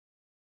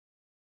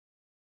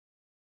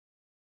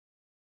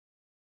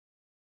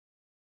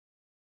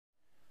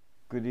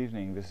Good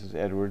evening. This is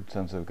Edward,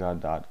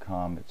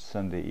 sonsofgod.com. It's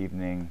Sunday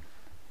evening,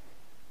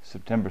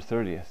 September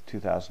 30th,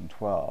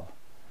 2012.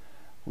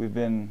 We've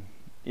been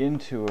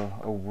into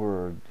a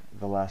word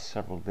the last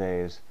several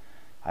days.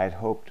 I had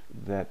hoped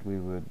that we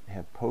would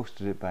have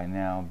posted it by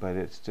now, but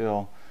it's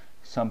still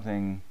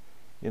something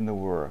in the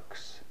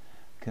works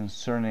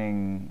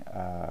concerning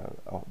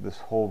this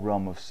whole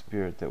realm of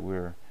spirit that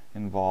we're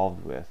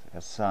involved with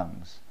as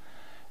sons.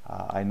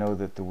 I know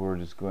that the word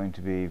is going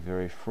to be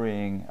very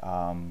freeing,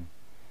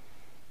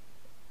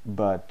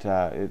 but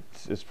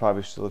it's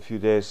probably still a few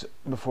days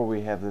before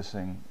we have this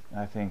thing,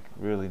 I think,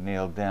 really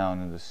nailed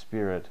down in the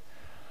spirit.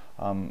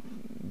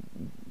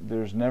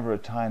 There's never a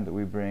time that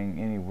we bring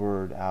any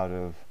word out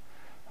of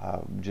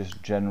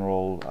just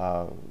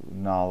general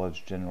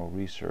knowledge, general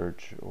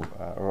research,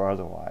 or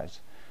otherwise.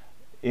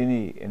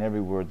 Any and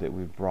every word that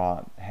we've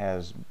brought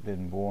has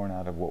been born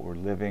out of what we're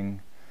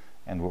living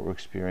and what we're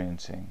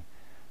experiencing.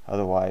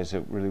 Otherwise,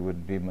 it really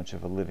wouldn't be much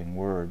of a living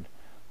word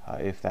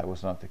if that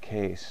was not the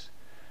case.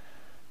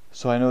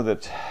 So I know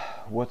that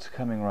what's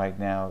coming right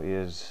now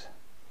is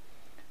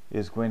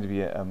going to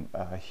be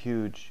a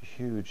huge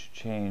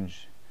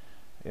change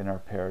in our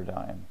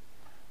paradigm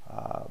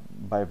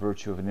by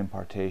virtue of an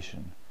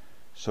impartation.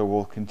 So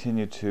we'll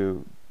continue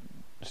to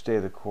stay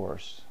the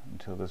course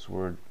until this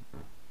word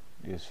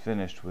is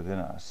finished within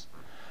us.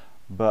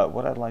 But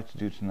what I'd like to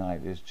do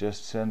tonight is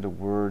just send a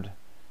word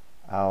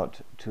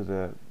out to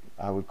the,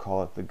 I would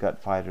call it, the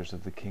gut fighters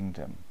of the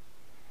kingdom.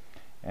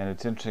 And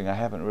it's interesting, I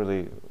haven't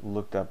really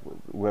looked up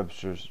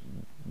Webster's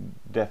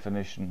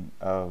definition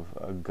of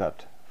a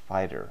gut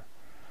fighter,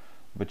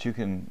 but you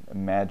can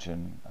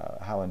imagine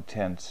how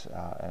intense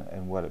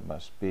and what it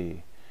must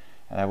be.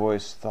 And I've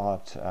always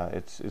thought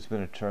it's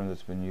been a term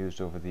that's been used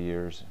over the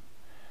years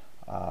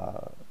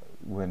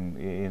when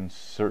in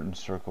certain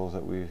circles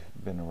that we've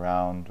been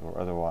around or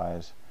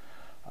otherwise,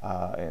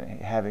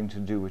 having to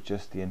do with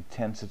just the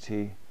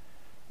intensity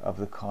of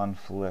the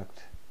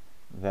conflict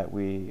that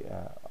we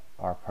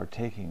are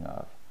partaking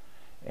of,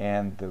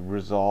 and the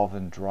resolve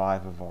and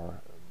drive of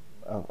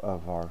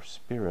our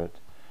spirit,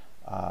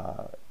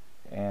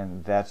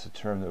 and that's a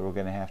term that we're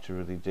going to have to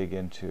really dig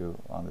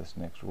into on this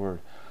next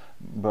word.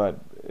 But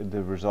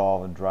the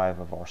resolve and drive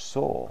of our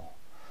soul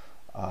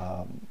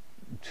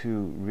to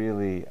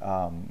really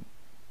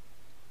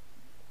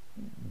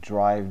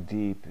drive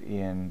deep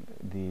in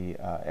the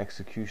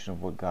execution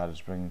of what God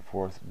is bringing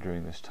forth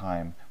during this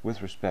time,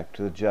 with respect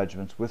to the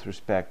judgments, with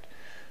respect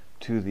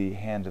to the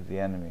hand of the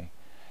enemy.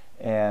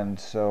 And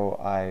so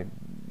Ann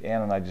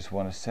and I just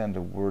want to send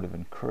a word of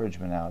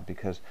encouragement out,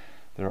 because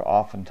there are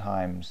often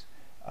times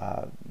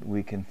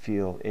we can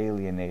feel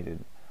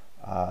alienated,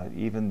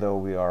 even though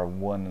we are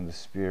one in the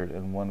Spirit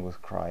and one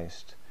with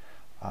Christ.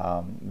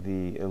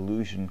 The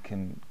illusion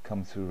can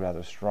come through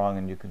rather strong,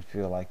 and you can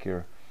feel like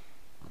you're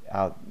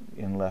out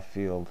in left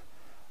field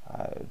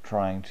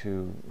trying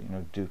to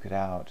duke it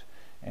out,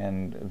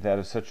 and that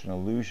is such an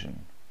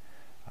illusion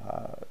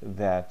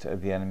that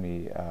the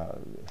enemy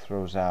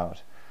throws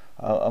out.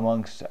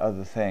 Amongst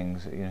other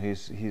things,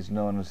 he's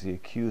known as the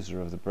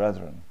accuser of the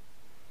brethren,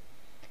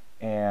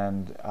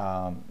 and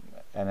I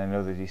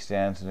know that he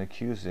stands in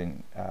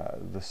accusing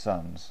the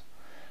sons.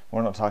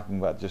 We're not talking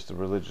about just the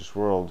religious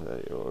world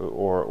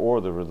or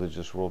the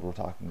religious world. We're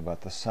talking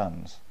about the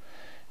sons,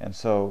 and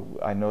so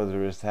I know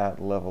there is that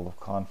level of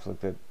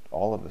conflict that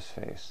all of us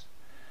face,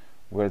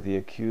 where the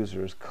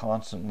accuser is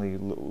constantly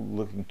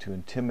looking to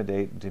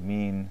intimidate,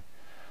 demean,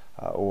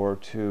 or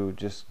to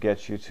just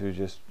get you to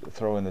just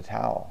throw in the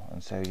towel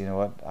and say, you know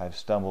what, I've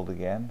stumbled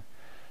again.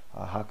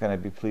 How can I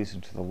be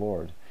pleasing to the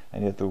Lord?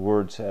 And yet the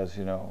word says,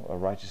 a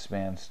righteous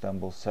man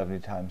stumbles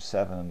 70 times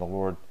 7, and the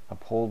Lord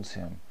upholds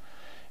him.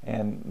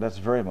 And that's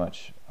very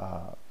much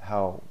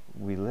how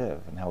we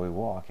live and how we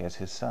walk as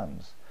His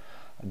sons.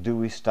 Do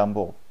we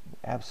stumble?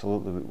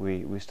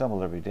 Absolutely, we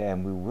stumble every day,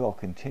 and we will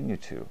continue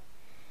to,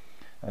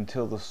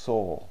 until the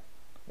soul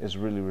is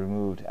really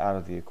removed out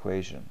of the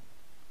equation,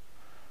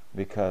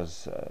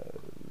 because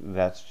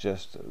that's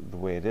just the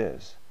way it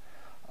is.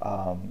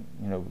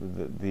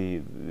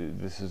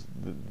 This is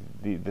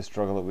the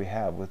struggle that we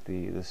have with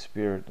the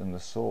spirit and the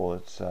soul.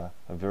 It's a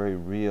very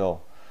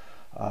real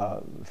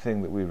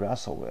thing that we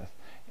wrestle with,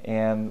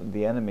 and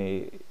the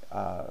enemy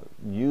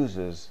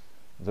uses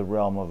the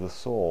realm of the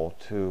soul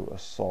to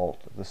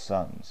assault the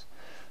sons,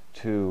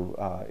 to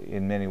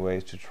in many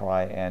ways to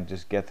try and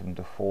just get them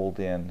to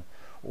fold in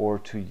or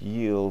to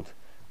yield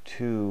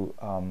to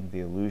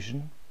the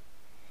illusion.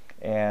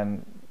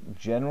 And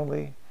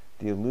generally,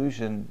 the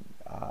illusion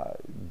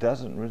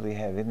doesn't really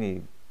have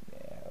any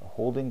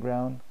holding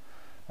ground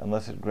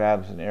unless it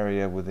grabs an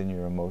area within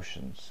your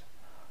emotions.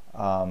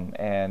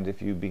 And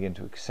if you begin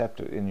to accept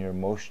it in your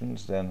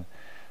emotions, then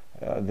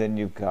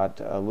you've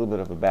got a little bit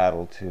of a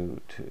battle to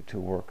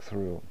work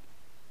through.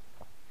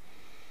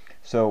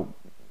 So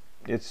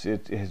it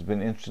has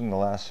been interesting the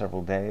last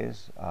several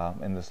days,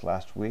 in this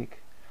last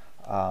week,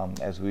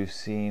 as we've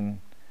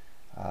seen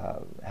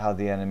how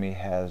the enemy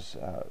has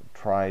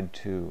tried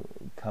to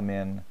come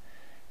in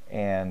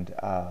and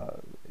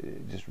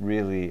just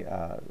really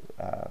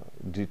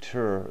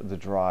deter the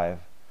drive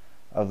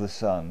of the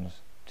sons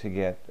to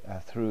get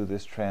through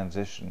this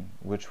transition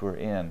which we're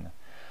in.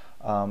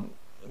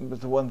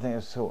 But the one thing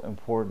that's so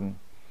important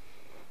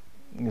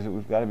is that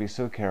we've got to be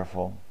so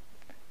careful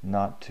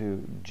not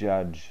to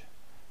judge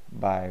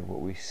by what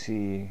we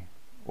see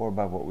or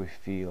by what we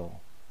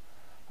feel.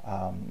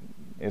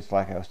 It's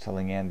like I was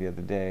telling Ann the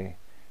other day.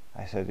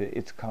 I said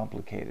it's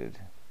complicated.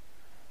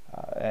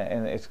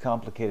 And it's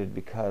complicated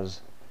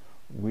because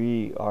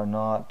we are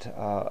not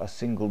a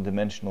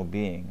single-dimensional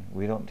being.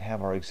 We don't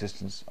have our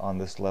existence on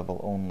this level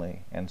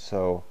only. And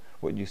so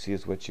what you see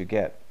is what you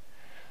get.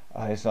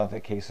 It's not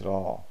that case at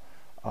all.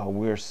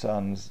 We're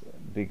sons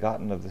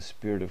begotten of the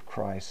Spirit of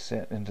Christ,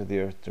 sent into the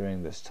earth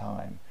during this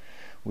time.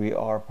 We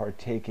are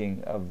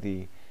partaking of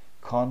the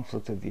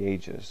conflict of the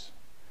ages,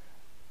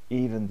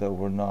 even though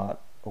we're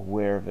not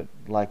aware of it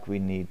like we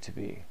need to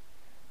be.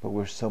 But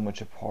we're so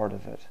much a part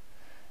of it.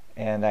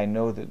 And I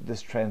know that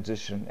this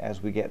transition,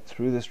 as we get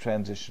through this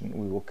transition,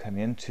 we will come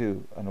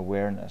into an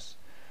awareness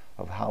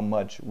of how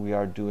much we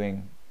are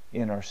doing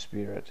in our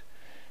spirit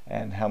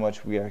and how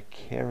much we are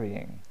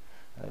carrying.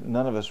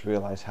 None of us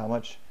realize how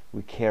much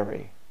we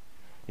carry.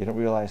 You don't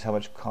realize how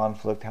much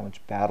conflict, how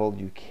much battle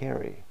you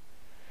carry,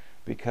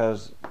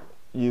 because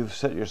you've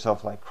set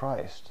yourself like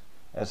Christ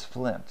as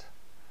flint.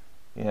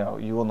 You know,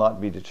 you will not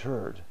be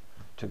deterred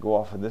to go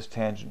off on this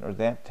tangent or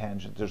that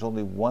tangent. There's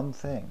only one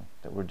thing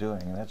that we're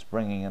doing, and that's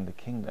bringing in the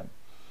kingdom.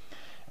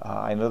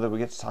 I know that we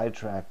get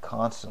sidetracked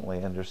constantly,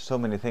 and there's so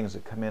many things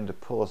that come in to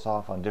pull us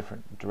off on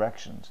different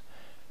directions,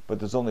 but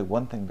there's only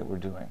one thing that we're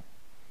doing.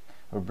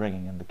 We're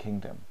bringing in the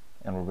kingdom,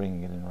 and we're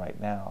bringing it in right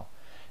now.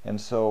 And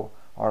so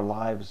our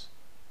lives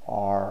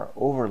are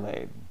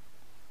overlaid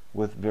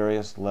with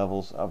various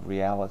levels of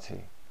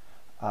reality,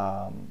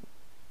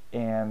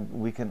 and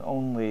we can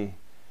only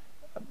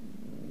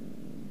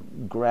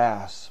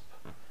grasp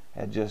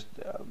at just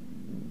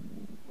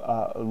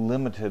a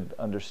limited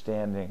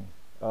understanding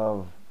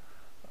of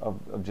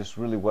just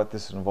really what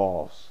this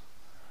involves,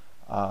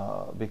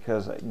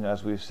 because, you know,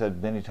 as we've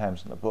said many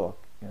times in the book,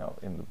 you know,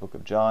 in the book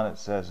of John it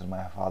says, "In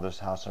my Father's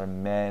house are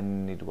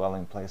many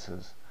dwelling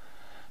places,"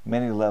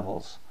 many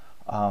levels.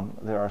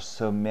 There are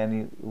so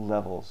many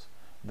levels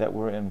that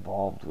we're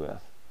involved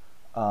with,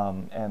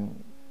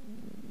 and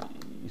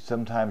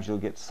sometimes you'll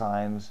get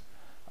signs.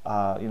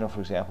 You know,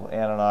 for example,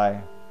 Ann and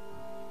I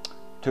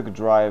took a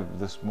drive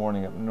this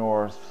morning up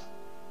north,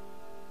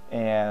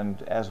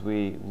 and as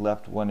we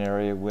left one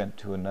area, went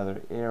to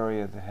another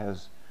area that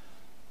has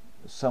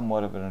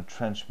somewhat of an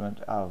entrenchment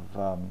of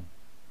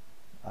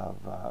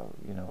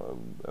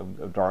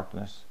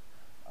darkness.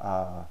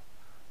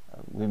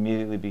 We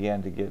immediately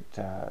began to get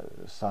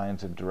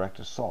signs of direct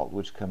assault,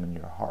 which come in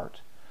your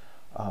heart.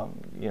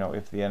 You know,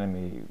 if the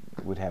enemy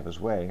would have his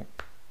way,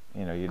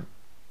 you know, you'd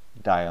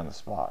die on the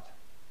spot.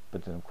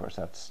 But then, of course,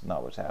 that's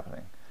not what's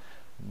happening.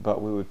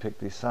 But we would pick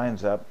these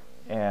signs up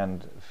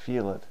and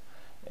feel it,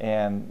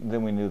 and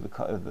then we knew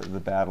the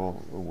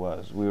battle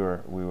was. We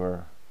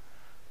were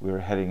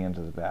heading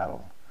into the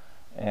battle,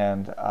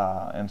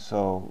 and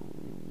so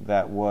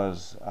that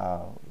was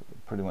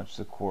pretty much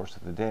the course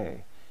of the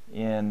day,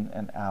 in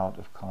and out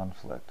of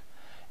conflict.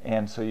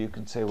 And so you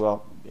can say,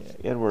 well,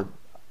 Edward,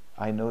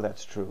 I know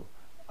that's true.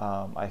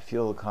 I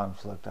feel the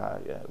conflict.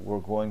 We're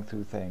going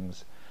through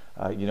things.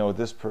 You know,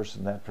 this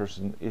person, that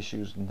person,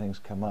 issues and things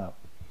come up.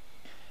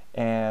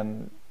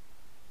 And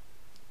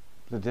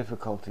the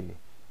difficulty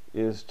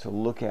is to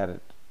look at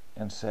it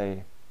and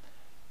say,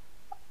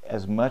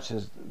 as much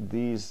as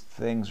these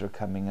things are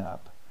coming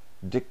up,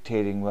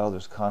 dictating, well,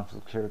 there's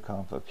conflict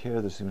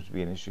here, there seems to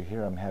be an issue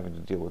here, I'm having to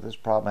deal with this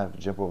problem, I have to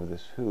jump over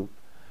this hoop,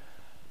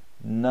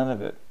 none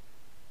of it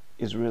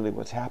is really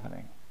what's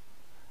happening.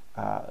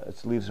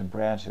 It's leaves and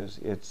branches,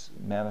 it's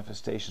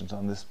manifestations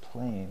on this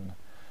plane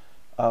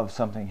of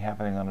something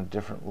happening on a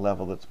different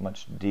level that's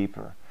much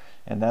deeper.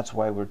 And that's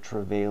why we're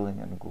travailing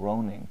and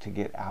groaning to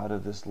get out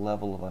of this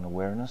level of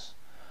unawareness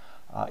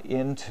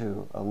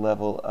into a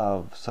level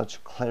of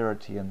such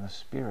clarity in the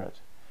Spirit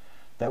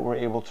that we're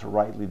able to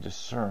rightly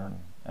discern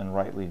and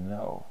rightly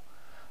know.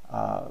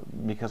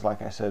 Because,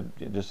 like I said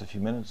just a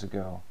few minutes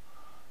ago,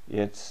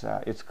 it's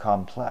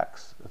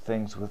complex.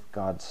 Things with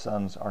God's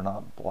sons are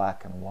not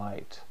black and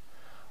white.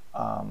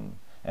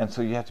 And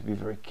so you have to be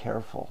very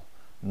careful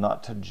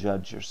not to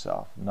judge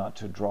yourself, not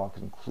to draw a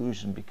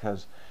conclusion,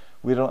 because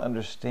we don't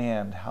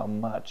understand how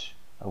much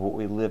of what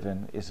we live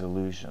in is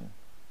illusion.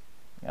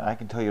 And I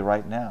can tell you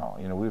right now,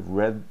 you know, we've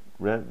read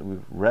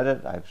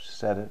it, I've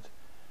said it,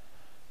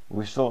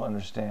 we still don't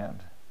understand.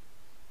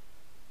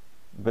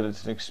 But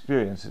it's an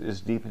experience, it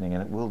is deepening,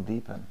 and it will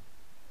deepen,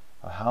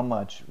 of how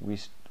much we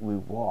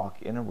walk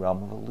in a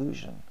realm of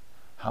illusion,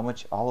 how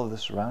much all of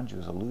this around you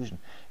is illusion.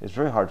 It's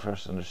very hard for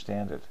us to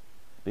understand it,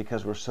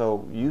 because we're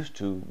so used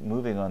to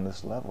moving on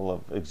this level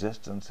of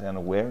existence and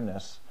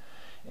awareness.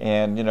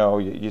 And, you know,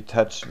 you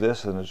touch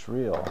this and it's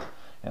real.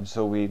 And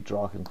so we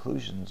draw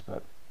conclusions.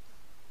 But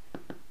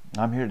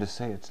I'm here to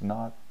say that's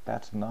not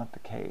the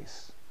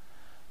case.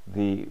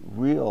 The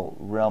real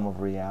realm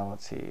of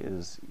reality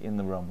is in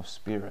the realm of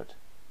spirit,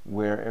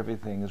 where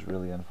everything is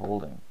really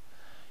unfolding.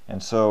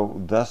 And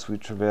so, thus we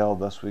travail,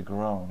 thus we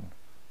groan,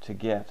 to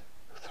get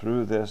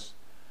through this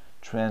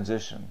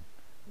transition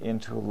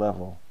into a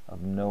level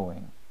of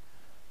knowing,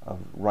 of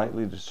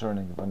rightly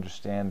discerning, of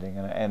understanding.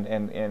 And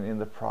in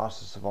the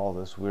process of all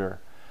this, we're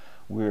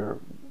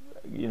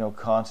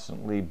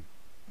constantly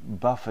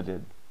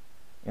buffeted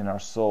in our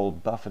soul,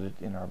 buffeted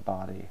in our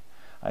body.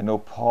 I know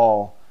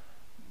Paul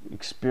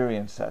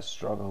experienced that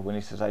struggle when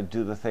he says, I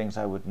do the things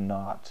I would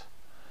not.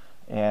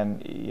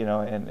 And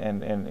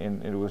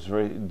and it was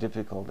very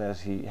difficult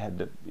as he had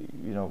to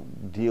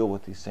deal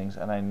with these things.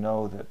 And I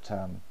know that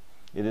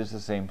it is the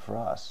same for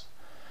us.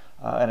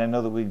 And I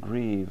know that we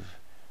grieve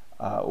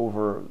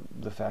over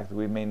the fact that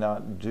we may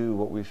not do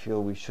what we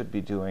feel we should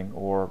be doing,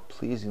 or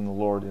pleasing the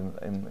Lord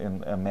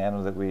in a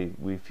manner that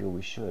we feel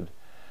we should.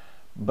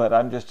 But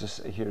I'm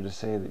just here to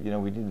say that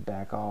we need to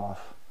back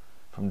off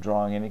from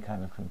drawing any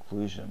kind of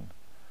conclusion.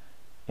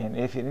 And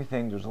if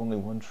anything, there's only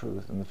one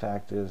truth, and the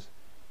fact is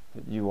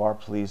that you are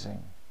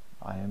pleasing.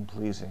 I am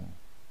pleasing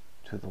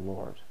to the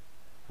Lord.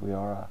 We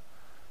are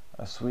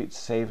a sweet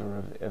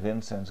savor of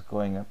incense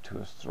going up to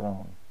His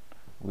throne.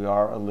 We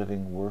are a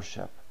living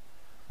worship.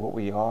 What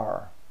we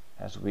are,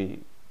 as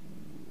we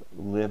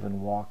live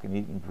and walk and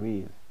eat and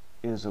breathe,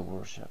 is a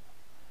worship,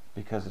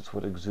 because it's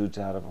what exudes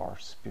out of our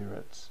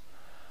spirits.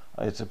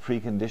 It's a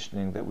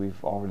preconditioning that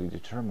we've already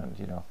determined.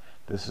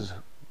 This is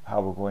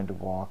how we're going to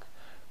walk.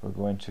 We're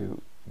going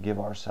to give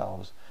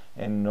ourselves.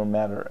 And no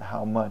matter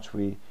how much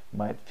we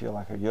might feel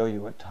like a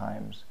yo-yo at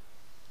times,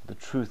 the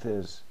truth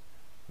is,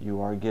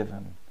 you are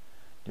given.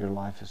 Your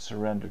life is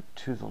surrendered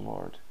to the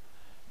Lord.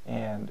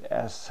 And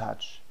as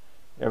such,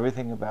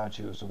 everything about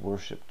you is a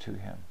worship to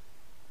Him.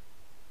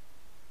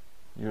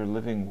 You're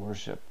living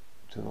worship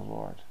to the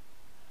Lord.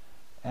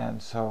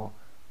 And so,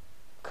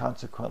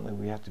 consequently,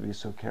 we have to be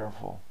so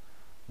careful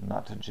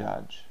not to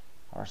judge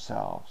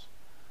ourselves,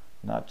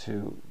 not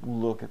to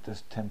look at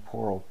this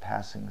temporal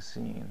passing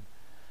scene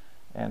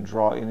and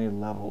draw any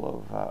level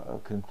of a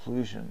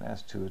conclusion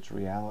as to its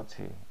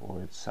reality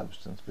or its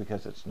substance,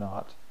 because it's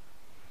not.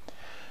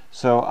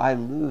 So I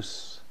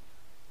loose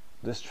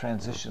this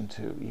transition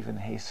to even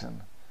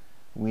hasten.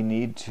 We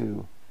need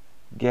to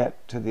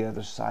get to the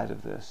other side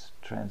of this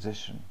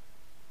transition.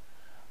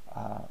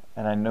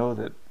 And I know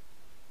that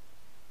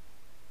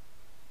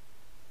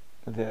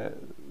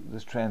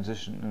this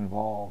transition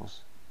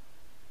involves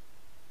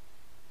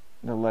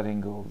the letting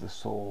go of the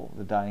soul,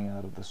 the dying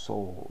out of the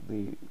soul,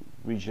 the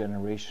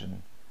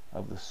regeneration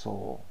of the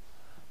soul,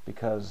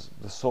 because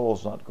the soul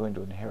is not going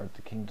to inherit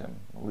the kingdom,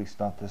 at least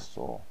not this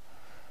soul,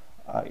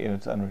 in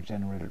its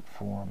unregenerated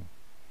form.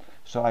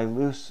 So I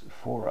loose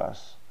for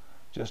us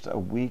just a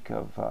week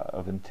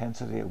of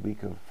intensity, a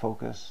week of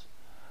focus,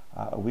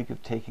 a week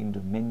of taking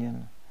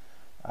dominion.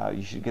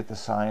 You should get the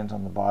signs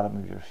on the bottom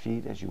of your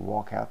feet as you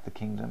walk out the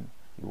kingdom.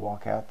 You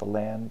walk out the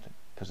land,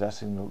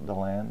 possessing the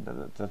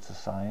land. That's a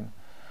sign.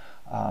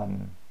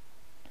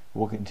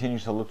 We'll continue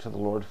to look to the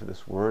Lord for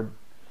this word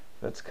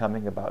that's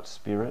coming about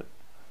spirit.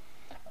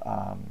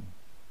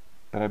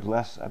 But I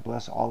bless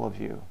all of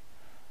you,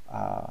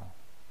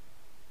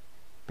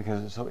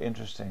 because it's so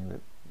interesting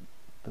that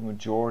the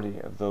majority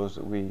of those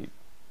that we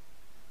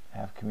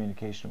have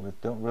communication with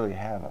don't really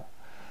have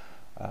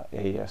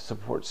a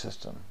support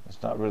system.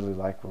 It's not really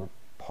like we're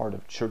part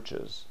of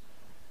churches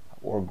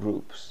or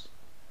groups.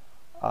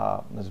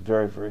 There's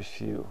very, very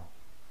few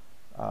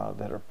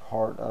that are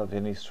part of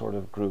any sort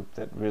of group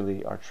that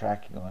really are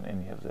tracking on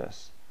any of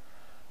this.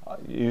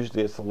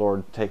 Usually it's the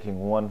Lord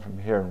taking one from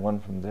here and one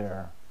from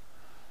there.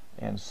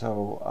 And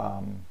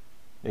so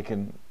it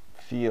can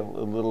feel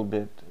a little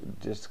bit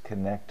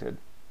disconnected.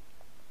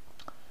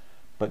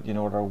 But you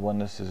know what? Our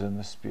oneness is in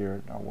the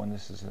Spirit, and our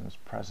oneness is in His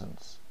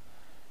presence.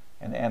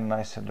 And Ann and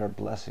I send our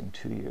blessing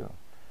to you.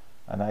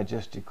 And I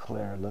just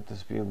declare, let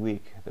this be a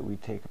week that we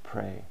take a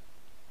pray.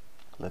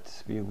 Let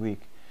this be a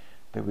week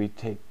that we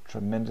take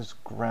tremendous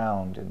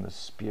ground in the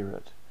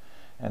Spirit,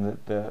 and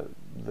that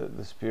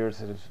the spirits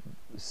that have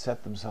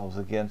set themselves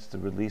against the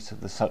release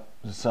of the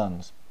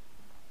sons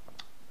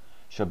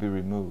shall be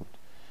removed.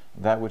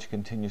 That which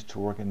continues to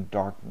work in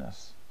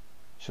darkness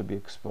shall be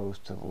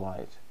exposed to the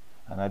light.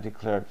 And I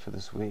declare it for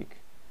this week.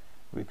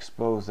 We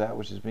expose that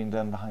which is being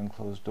done behind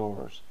closed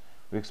doors.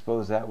 We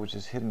expose that which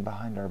is hidden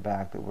behind our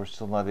back that we're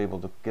still not able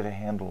to get a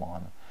handle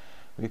on.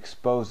 We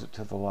expose it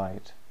to the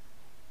light,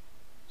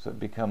 so it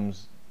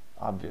becomes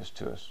obvious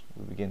to us.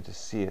 We begin to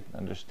see it and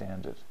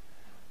understand it.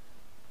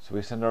 So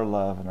we send our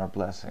love and our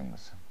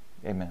blessings.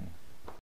 Amen.